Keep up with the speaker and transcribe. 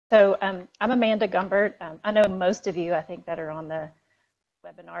I'm Amanda Gumbert. I know most of you, I think, that are on the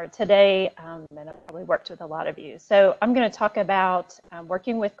webinar today, and I've probably worked with a lot of you. So I'm going to talk about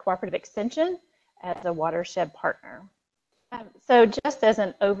working with Cooperative Extension as a watershed partner. So just as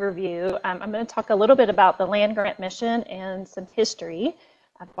an overview, I'm going to talk a little bit about the land grant mission and some history.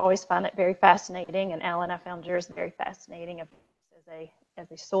 I've always found it very fascinating, and Alan, I found yours very fascinating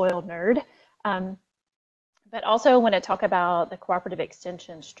as a soil nerd. But also I want to talk about the cooperative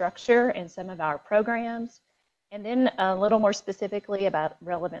extension structure and some of our programs, and then a little more specifically about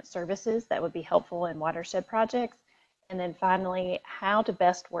relevant services that would be helpful in watershed projects, and then finally how to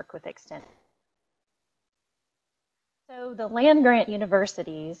best work with extension. So the land grant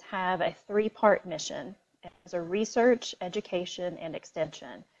universities have a three-part mission. It's a research, education, and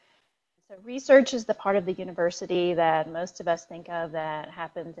extension. So research is the part of the university that most of us think of that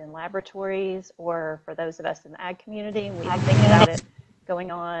happens in laboratories, or for those of us in the ag community, we think about it going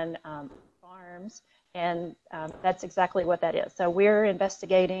on farms, and that's exactly what that is. So we're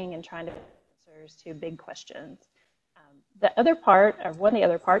investigating and trying to find answers to big questions. The other part, or one of the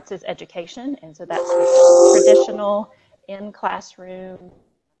other parts, is education, and so that's traditional in-classroom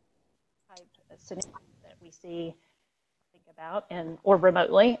type scenarios that we see about, or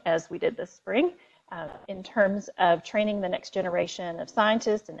remotely, as we did this spring, in terms of training the next generation of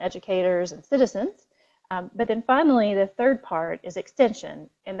scientists and educators and citizens. But then finally, the third part is extension,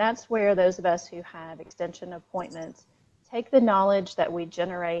 and that's where those of us who have extension appointments take the knowledge that we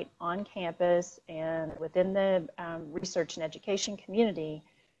generate on campus and within the research and education community,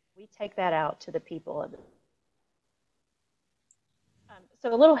 we take that out to the people of the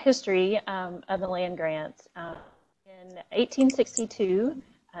so a little history of the land grants. In 1862,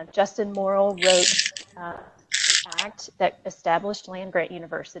 Justin Morrill wrote the act that established land grant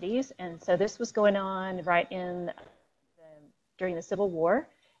universities, and so this was going on right during the Civil War,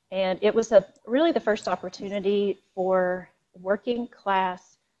 and it was really the first opportunity for working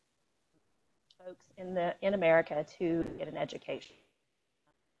class folks in America to get an education.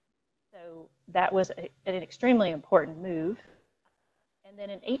 So that was an extremely important move. And then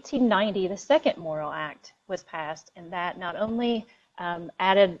in 1890, the second Morrill Act was passed, and that not only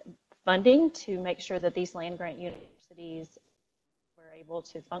added funding to make sure that these land grant universities were able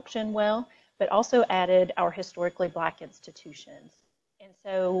to function well, but also added our historically Black institutions. And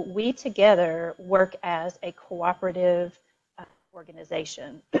so we together work as a cooperative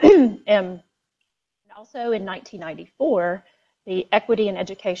organization. And also in 1994, the Equity and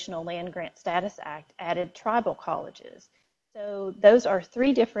Educational Land Grant Status Act added tribal colleges. So those are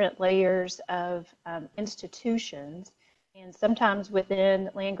three different layers of institutions, and sometimes within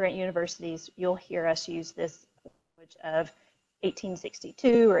land grant universities, you'll hear us use this language of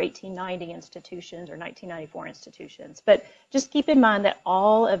 1862 or 1890 institutions or 1994 institutions. But just keep in mind that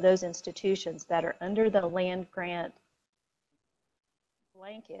all of those institutions that are under the land grant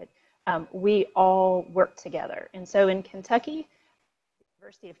blanket, we all work together. And so in Kentucky, the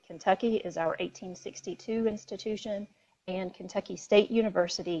University of Kentucky is our 1862 institution, and Kentucky State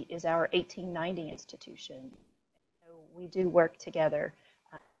University is our 1890 institution. So we do work together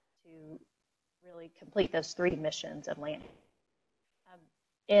to really complete those three missions of land.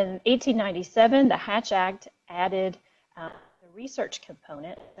 In 1897, the Hatch Act added the research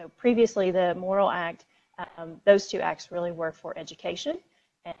component. So previously, the Morrill Act, those two acts really were for education,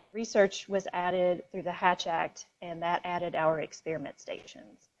 and research was added through the Hatch Act, and that added our experiment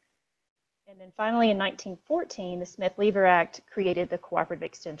stations. And then finally, in 1914, the Smith-Lever Act created the Cooperative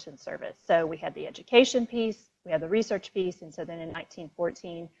Extension Service. So we had the education piece, we had the research piece, and so then in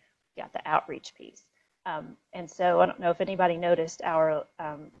 1914, we got the outreach piece. And so I don't know if anybody noticed our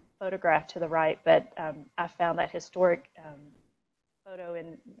photograph to the right, but I found that historic photo,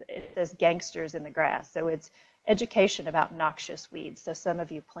 and it says gangsters in the grass. So it's education about noxious weeds. So some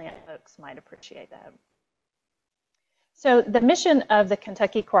of you plant folks might appreciate that. So the mission of the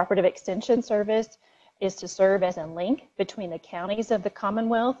Kentucky Cooperative Extension Service is to serve as a link between the counties of the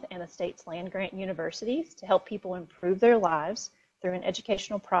Commonwealth and the state's land grant universities to help people improve their lives through an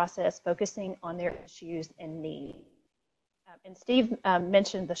educational process focusing on their issues and needs. And Steve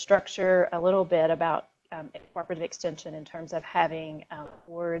mentioned the structure a little bit about cooperative extension in terms of having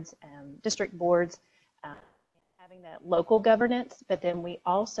boards, district boards, having that local governance, but then we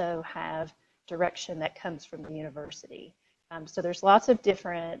also have direction that comes from the university. So there's lots of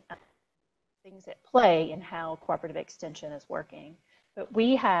different things at play in how cooperative extension is working. But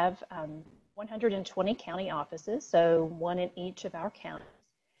we have 120 county offices, so one in each of our counties.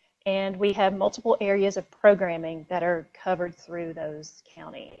 And we have multiple areas of programming that are covered through those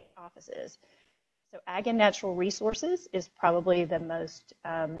county offices. So ag and natural resources is probably the most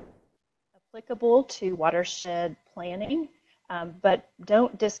applicable to watershed planning, but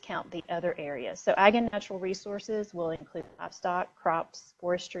don't discount the other areas. So ag and natural resources will include livestock, crops,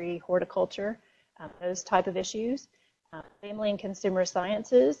 forestry, horticulture, those type of issues. Family and consumer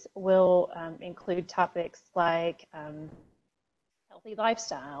sciences will include topics like healthy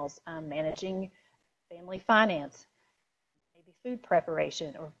lifestyles, managing family finance, maybe food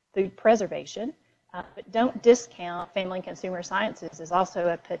preparation or food preservation. But don't discount family and consumer sciences is also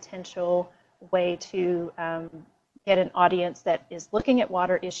a potential way to get an audience that is looking at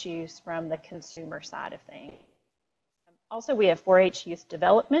water issues from the consumer side of things. Also, we have 4-H youth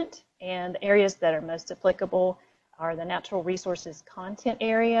development, and the areas that are most applicable are the natural resources content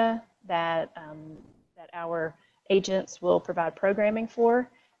area that our agents will provide programming for,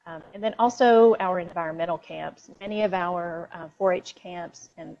 and then also our environmental camps. Many of our 4-H camps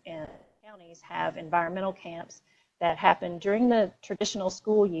and counties have environmental camps that happen during the traditional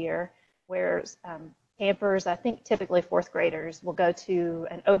school year, where campers, I think typically fourth graders, will go to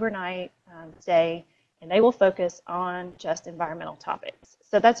an overnight stay, and they will focus on just environmental topics.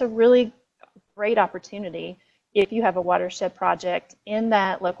 So that's a really great opportunity if you have a watershed project in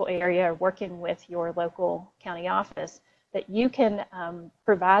that local area, working with your local county office, that you can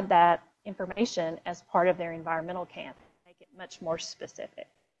provide that information as part of their environmental camp, make it much more specific.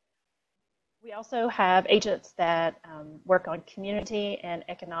 We also have agents that work on community and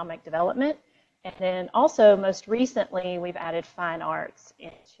economic development. And then also, most recently, we've added fine arts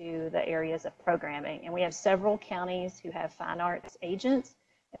into the areas of programming. And we have several counties who have fine arts agents,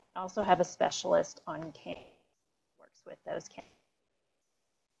 and also have a specialist on campus who works with those counties.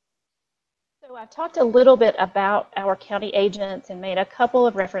 So I've talked a little bit about our county agents and made a couple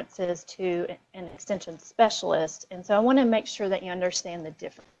of references to an extension specialist. And so I want to make sure that you understand the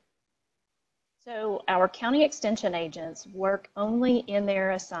difference. So our county extension agents work only in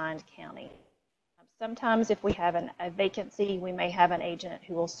their assigned county. Sometimes if we have a vacancy, we may have an agent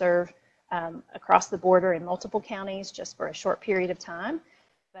who will serve across the border in multiple counties just for a short period of time.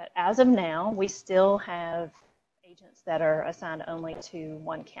 But as of now, we still have agents that are assigned only to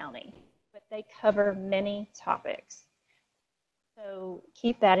one county, but they cover many topics. So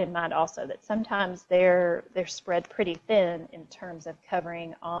keep that in mind also, that sometimes they're spread pretty thin in terms of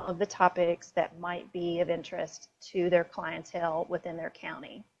covering all of the topics that might be of interest to their clientele within their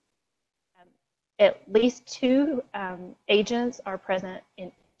county. At least 2 agents are present in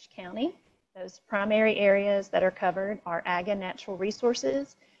each county. Those primary areas that are covered are ag and natural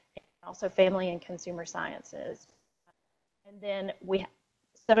resources, and also family and consumer sciences. And then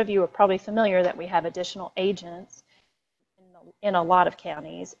some of you are probably familiar that we have additional agents in a lot of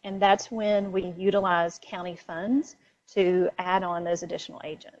counties, and that's when we utilize county funds to add on those additional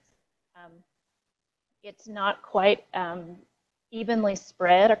agents. It's not quite evenly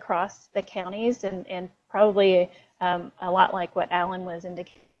spread across the counties, and probably a lot like what Alan was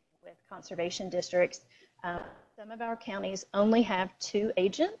indicating with conservation districts. Some of our counties only have 2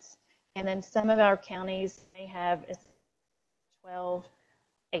 agents, and then some of our counties may have 12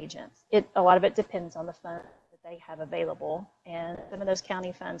 agents. A lot of it depends on the funds that they have available, and some of those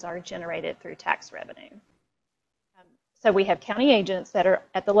county funds are generated through tax revenue. So we have county agents that are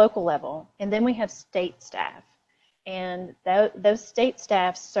at the local level, and then we have state staff. And those state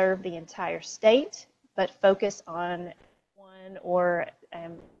staff serve the entire state, but focus on one or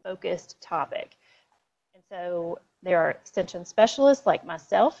focused topic. And so there are extension specialists like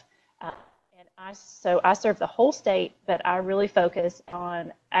myself, and I serve the whole state, but I really focus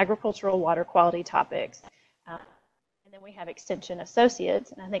on agricultural water quality topics. And then we have extension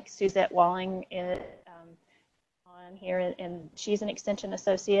associates, and I think Suzette Walling is on here, and she's an extension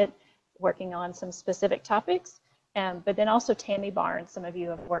associate working on some specific topics. But then also Tammy Barnes, some of you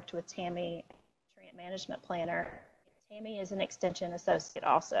have worked with Tammy, nutrient management planner. Tammy is an extension associate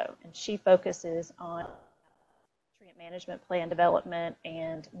also, and she focuses on nutrient management plan development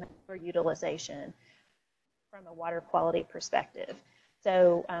and manure utilization from a water quality perspective.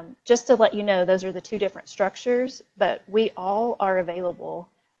 So just to let you know, those are the 2 different structures, but we all are available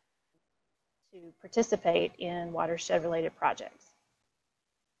to participate in watershed-related projects.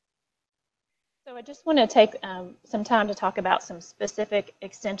 So I just want to take some time to talk about some specific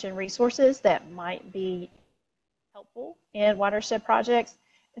extension resources that might be helpful in watershed projects.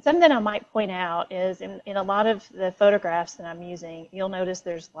 And something that I might point out is in a lot of the photographs that I'm using, you'll notice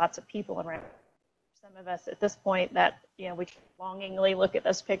there's lots of people around. Some of us at this point that, we longingly look at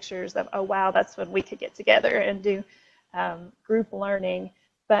those pictures of, oh wow, that's when we could get together and do group learning.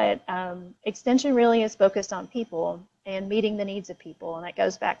 But extension really is focused on people. and meeting the needs of people, and that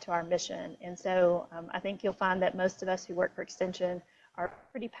goes back to our mission. And so I think you'll find that most of us who work for Extension are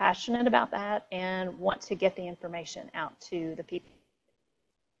pretty passionate about that and want to get the information out to the people.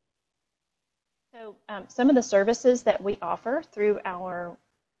 So some of the services that we offer through our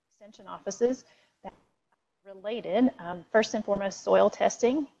Extension offices that are related, first and foremost, soil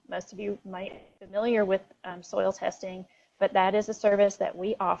testing. Most of you might be familiar with soil testing, but that is a service that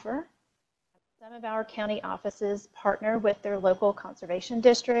we offer. Some of our county offices partner with their local conservation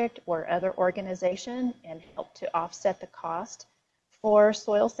district or other organization and help to offset the cost for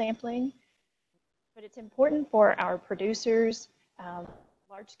soil sampling. But it's important for our producers,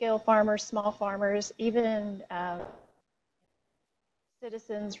 large-scale farmers, small farmers, even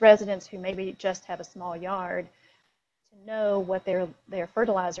citizens, residents who maybe just have a small yard, to know what their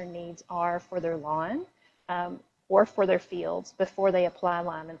fertilizer needs are for their lawn or for their fields before they apply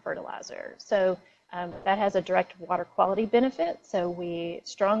lime and fertilizer. So that has a direct water quality benefit. So we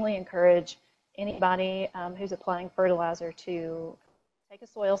strongly encourage anybody who's applying fertilizer to take a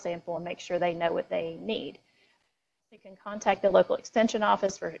soil sample and make sure they know what they need. You can contact the local extension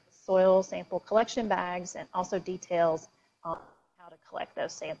office for soil sample collection bags and also details on how to collect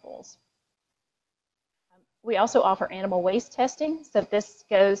those samples. We also offer animal waste testing, so this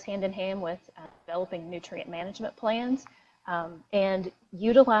goes hand in hand with developing nutrient management plans and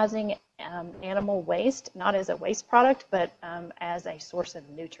utilizing animal waste, not as a waste product, but as a source of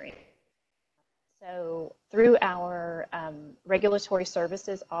nutrient. So through our regulatory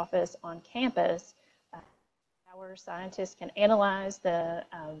services office on campus, our scientists can analyze the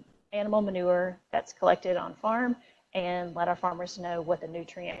animal manure that's collected on farm and let our farmers know what the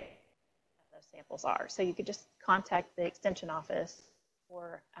nutrient samples are. So you could just contact the extension office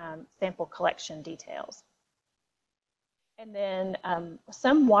for sample collection details. And then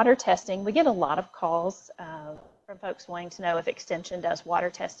some water testing. We get a lot of calls from folks wanting to know if Extension does water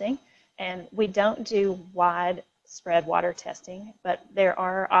testing. And we don't do widespread water testing, but there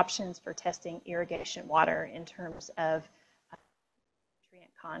are options for testing irrigation water in terms of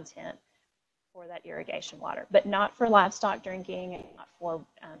nutrient content for that irrigation water, but not for livestock drinking and not for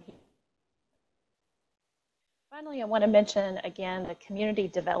Finally, I want to mention again the community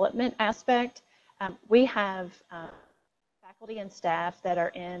development aspect. We have faculty and staff that are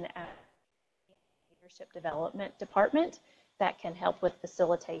in our leadership development department that can help with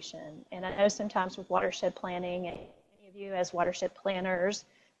facilitation. And I know sometimes with watershed planning, and many of you as watershed planners,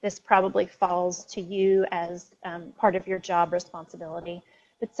 this probably falls to you as part of your job responsibility.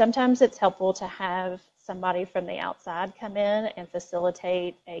 But sometimes it's helpful to have somebody from the outside come in and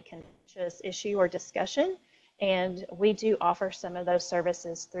facilitate a contentious issue or discussion. And we do offer some of those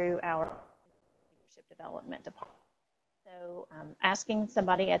services through our leadership development department. So asking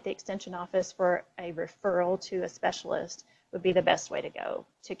somebody at the extension office for a referral to a specialist would be the best way to go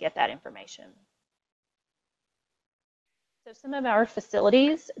to get that information. So some of our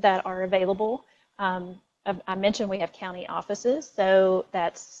facilities that are available, I mentioned we have county offices, so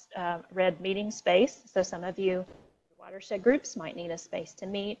that's red meeting space. So some of you watershed groups might need a space to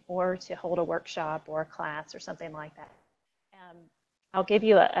meet or to hold a workshop or a class or something like that. I'll give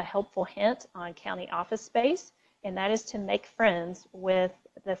you a helpful hint on county office space, and that is to make friends with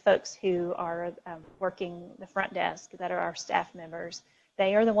the folks who are working the front desk that are our staff members.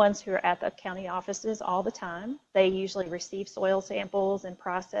 They are the ones who are at the county offices all the time. They usually receive soil samples and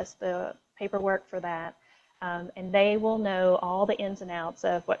process the paperwork for that, and they will know all the ins and outs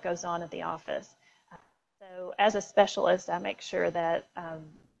of what goes on at the office. So as a specialist, I make sure that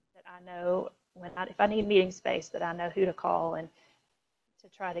that I know if I need meeting space, that I know who to call and to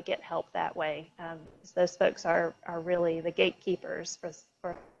try to get help that way. Those folks are really the gatekeepers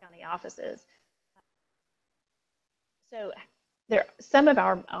for county offices. So some of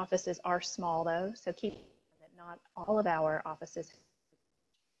our offices are small though, so keep in mind that not all of our offices.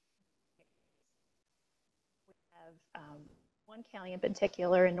 We have one county in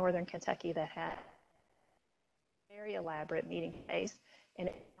particular in northern Kentucky that had very elaborate meeting space, and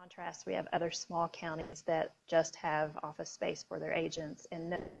in contrast we have other small counties that just have office space for their agents,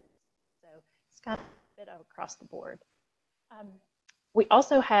 and so it's kind of a bit across the board. We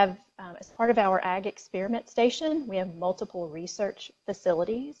also have, as part of our Ag Experiment Station, we have multiple research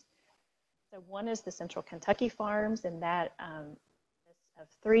facilities. So one is the Central Kentucky Farms, and that consists of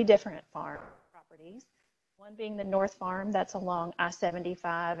 3 different farm properties. One being the North Farm, that's along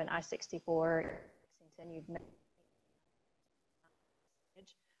I-75 and I-64 Lexington.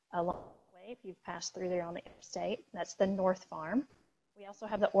 Along the way, if you've passed through there on the interstate, that's the North Farm. We also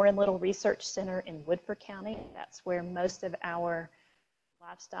have the Orrin Little Research Center in Woodford County. That's where most of our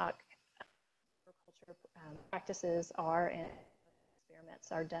livestock agriculture practices are and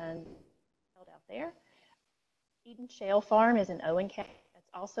experiments are done held out there. Eden Shale Farm is in Owen County. That's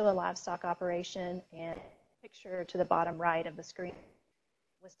also a livestock operation, and the picture to the bottom right of the screen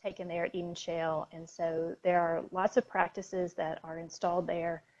was taken there at Eden Shale. And so there are lots of practices that are installed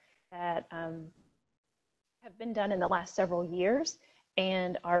there that have been done in the last several years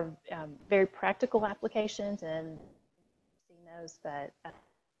and are very practical applications, and seen those, but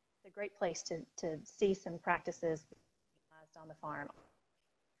it's a great place to see some practices on the farm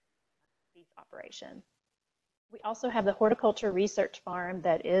beef operation. We also have the Horticulture Research Farm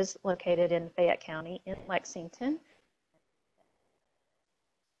that is located in Fayette County in Lexington.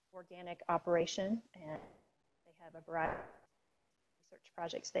 Organic operation, and they have a variety of research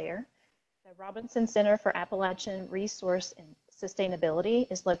projects there. The Robinson Center for Appalachian Resource and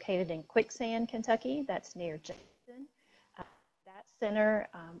Sustainability is located in Quicksand, Kentucky. That's near Jackson. That center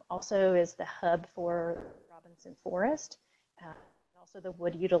also is the hub for Robinson Forest, and also the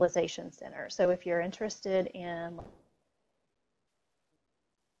Wood Utilization Center. So if you're interested in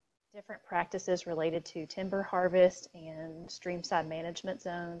different practices related to timber harvest and streamside management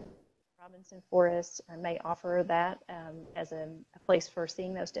zone, Robinson Forest may offer that as a place for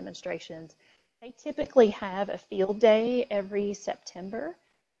seeing those demonstrations. They typically have a field day every September,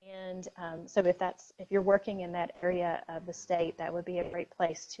 and so if you're working in that area of the state, that would be a great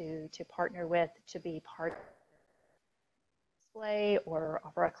place to partner with, to be part of a display or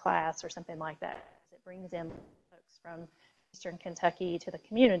offer a class or something like that. It brings in folks from Eastern Kentucky to the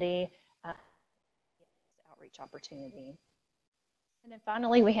community, outreach opportunity. And then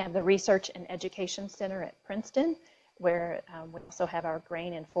finally, we have the Research and Education Center at Princeton, where we also have our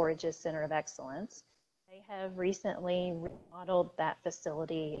Grain and Forages Center of Excellence. They have recently remodeled that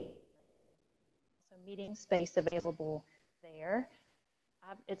facility, so meeting space available there.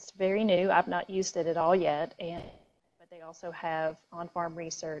 It's very new. I've not used it at all yet, but they also have on-farm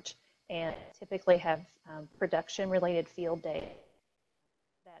research and typically have production-related field day.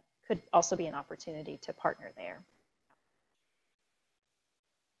 That could also be an opportunity to partner there.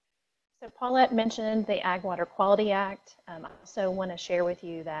 So Paulette mentioned the Ag Water Quality Act. I also want to share with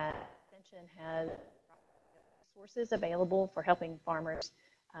you that Extension has resources available for helping farmers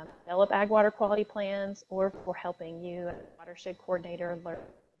develop ag water quality plans, or for helping you, as a watershed coordinator, learn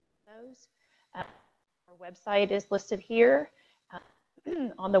those. Our website is listed here.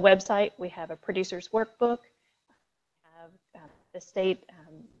 On the website, we have a producer's workbook, we have the state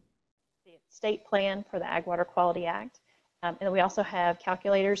plan for the Ag Water Quality Act, and we also have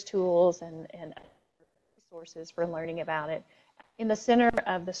calculators, tools, and resources for learning about it. In the center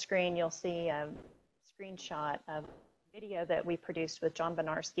of the screen, you'll see a screenshot of a video that we produced with John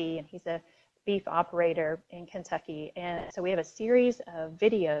Benarski, and he's a beef operator in Kentucky. And so we have a series of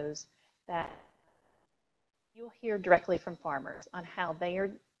videos that you'll hear directly from farmers on how they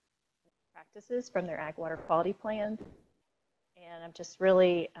are practices from their ag water quality plans. And I'm just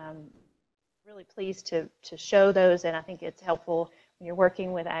really pleased to show those, and I think it's helpful when you're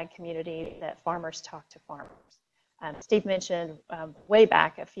working with ag community that farmers talk to farmers. Steve mentioned way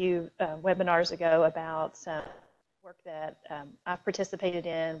back a few webinars ago about some work that I've participated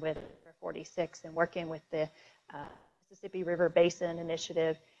in with 46 and working with the Mississippi River Basin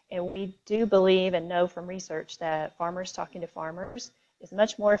Initiative. And we do believe and know from research that farmers talking to farmers is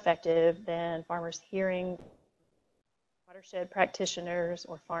much more effective than farmers hearing watershed practitioners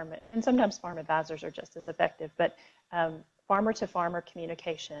or and sometimes farm advisors are just as effective, but farmer-to-farmer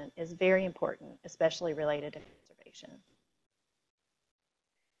communication is very important, especially related to conservation.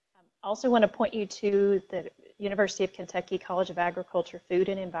 I also want to point you to the University of Kentucky College of Agriculture Food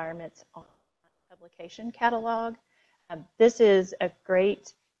and Environment's publication catalog. This is a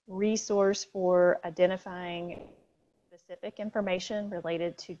great resource for identifying specific information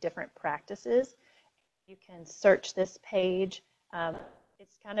related to different practices. You can search this page. This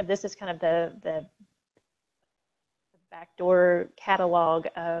is kind of the backdoor catalog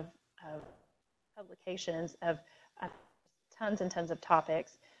of publications of tons and tons of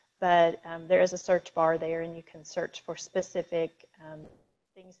topics, but there is a search bar there, and you can search for specific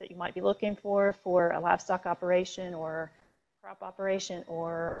things that you might be looking for a livestock operation or crop operation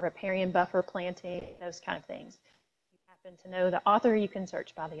or riparian buffer planting, those kind of things. If you happen to know the author, you can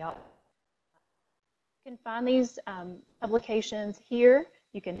search by the author. You can find these publications here.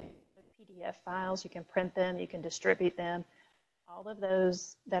 You can PDF files, you can print them, you can distribute them. All of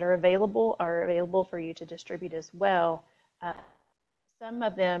those that are available for you to distribute as well. Some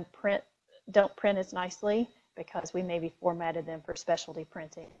of them don't print as nicely because we maybe formatted them for specialty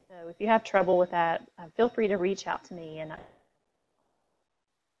printing. So if you have trouble with that, feel free to reach out to me. And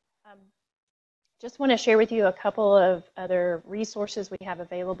Just want to share with you a couple of other resources we have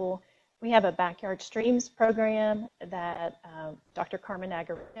available. We have a backyard streams program that Dr. Carmen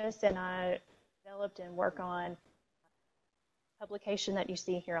Agaritas and I developed and work on. Publication that you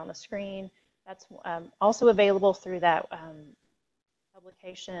see here on the screen. That's also available through that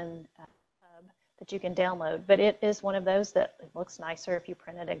publication hub that you can download. But it is one of those that it looks nicer if you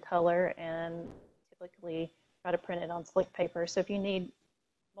print it in color, and typically try to print it on slick paper. So if you need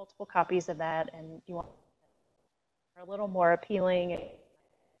multiple copies of that and you want a little more appealing,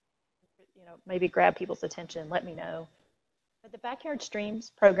 maybe grab people's attention, let me know. But the Backyard Streams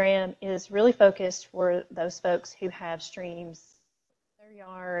program is really focused for those folks who have streams in their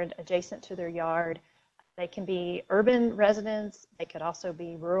yard, adjacent to their yard. They can be urban residents. They could also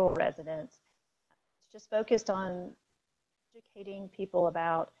be rural residents. It's just focused on educating people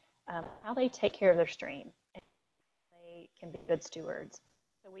about how they take care of their stream and they can be good stewards.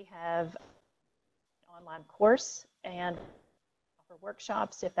 So we have an online course and offer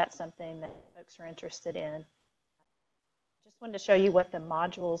workshops if that's something that folks are interested in. Just wanted to show you what the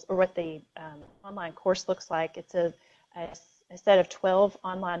modules or what the online course looks like. It's a set of 12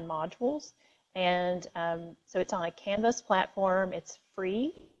 online modules, and so it's on a Canvas platform. It's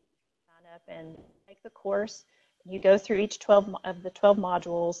free. Sign up and take the course. You go through each 12 of the 12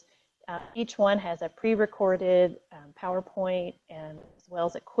 modules. Each one has a pre-recorded PowerPoint and as well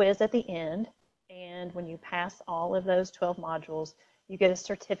as a quiz at the end. And when you pass all of those 12 modules, you get a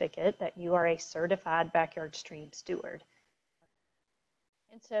certificate that you are a certified backyard stream steward.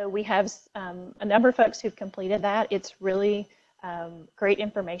 And so we have a number of folks who've completed that. It's really great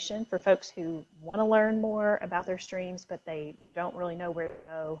information for folks who want to learn more about their streams, but they don't really know where to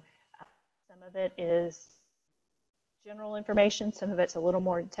go. Some of it is general information, some of it's a little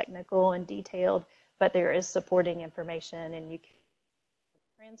more technical and detailed, but there is supporting information, and you can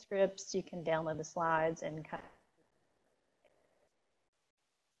transcripts, you can download the slides, and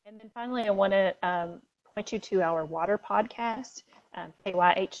then finally, I want to point you to our water podcast,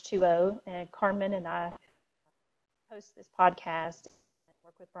 KYH2O, and Carmen and I host this podcast and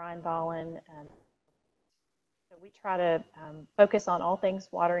work with Brian Vollen. So we try to focus on all things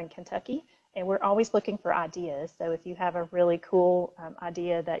water in Kentucky, and we're always looking for ideas. So if you have a really cool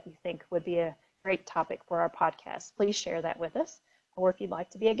idea that you think would be a great topic for our podcast, please share that with us. Or if you'd like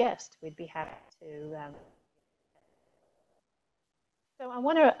to be a guest, we'd be happy to. So I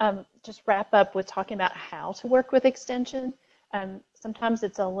want to just wrap up with talking about how to work with Extension. Sometimes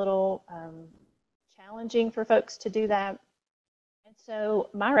it's a little challenging for folks to do that. And so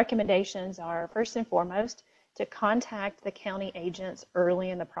my recommendations are, first and foremost, to contact the county agents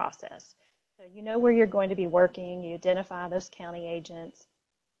early in the process. So you know where you're going to be working, you identify those county agents,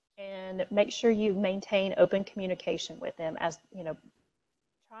 and make sure you maintain open communication with them. As you know,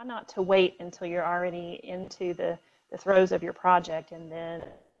 try not to wait until you're already into the throes of your project, and then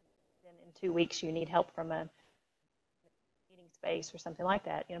in 2 weeks you need help from a meeting space or something like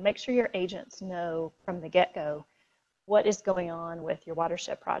that. Make sure your agents know from the get-go what is going on with your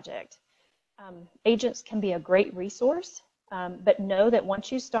watershed project. Agents can be a great resource, but know that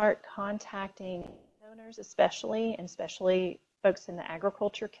once you start contacting owners, especially folks in the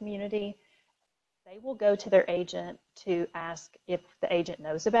agriculture community, they will go to their agent to ask if the agent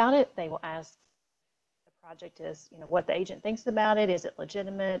knows about it. They will ask the project is, what the agent thinks about it. Is it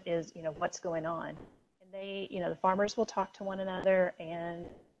legitimate? Is, what's going on? And they, the farmers will talk to one another and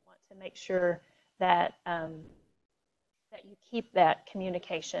want to make sure that that you keep that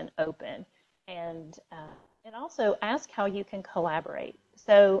communication open, and also ask how you can collaborate.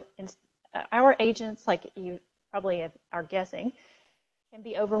 So our agents, like you probably are guessing, can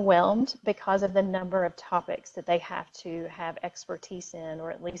be overwhelmed because of the number of topics that they have to have expertise in,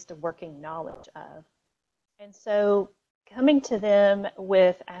 or at least a working knowledge of. And so coming to them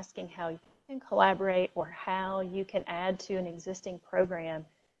with asking how you can collaborate or how you can add to an existing program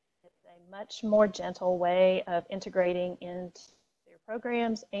is a much more gentle way of integrating into your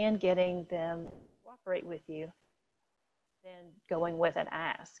programs and getting them to cooperate with you than going with an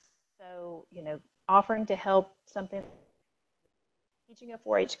ask. So, offering to help something, teaching a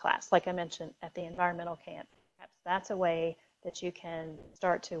 4-H class, like I mentioned at the environmental camp, perhaps that's a way that you can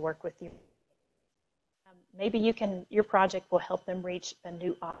start to work with you. Maybe your project will help them reach a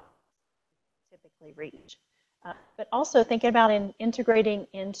new audience typically reach. But also thinking about integrating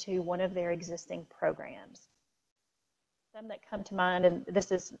into one of their existing programs. Some that come to mind, and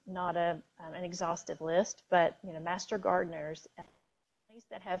this is not an exhaustive list, but master gardeners,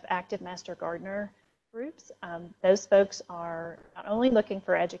 that have active master gardener groups, those folks are not only looking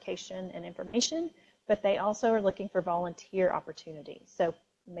for education and information, but they also are looking for volunteer opportunities. So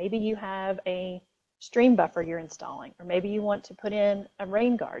maybe you have a stream buffer you're installing, or maybe you want to put in a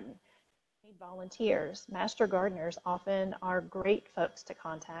rain garden. You need volunteers. Master gardeners often are great folks to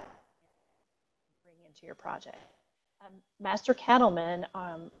contact and bring into your project. Master Cattlemen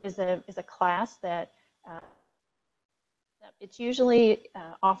is a class that it's usually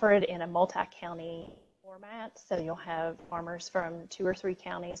offered in a multi-county format, so you'll have farmers from 2 or 3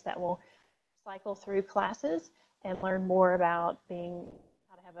 counties that will cycle through classes and learn more about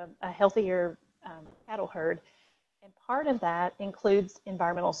how to have a healthier cattle herd. And part of that includes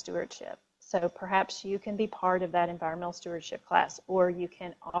environmental stewardship. So perhaps you can be part of that environmental stewardship class, or you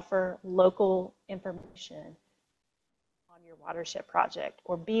can offer local information on your watershed project,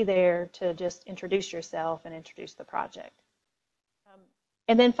 or be there to just introduce yourself and introduce the project.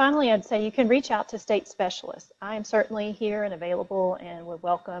 And then finally, I'd say you can reach out to state specialists. I am certainly here and available and would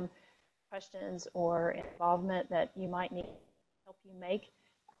welcome questions or involvement that you might need to help you make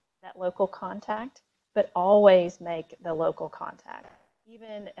that local contact, but always make the local contact.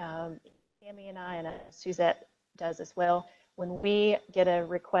 Even Tammy and I, and Suzette does as well, when we get a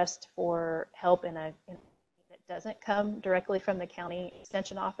request for help that doesn't come directly from the county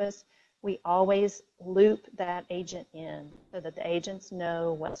extension office, we always loop that agent in so that the agents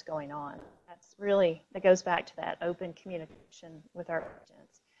know what's going on. That goes back to that open communication with our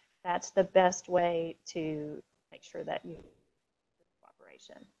agents. That's the best way to make sure that you have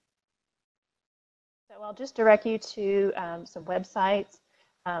cooperation. So I'll just direct you to some websites.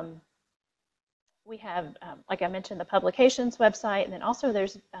 We have, like I mentioned, the publications website, and then also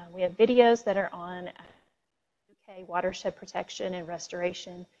we have videos that are on UK Watershed Protection and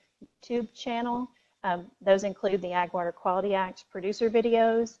Restoration YouTube channel. Those include the Ag Water Quality Act producer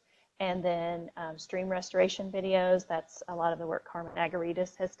videos, and then stream restoration videos. That's a lot of the work Carmen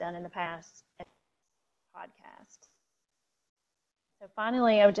Agaritas has done in the past, and podcasts. So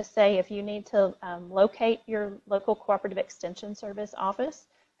finally, I would just say if you need to locate your local Cooperative Extension Service office,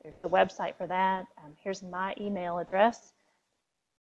 there's the website for that. Here's my email address.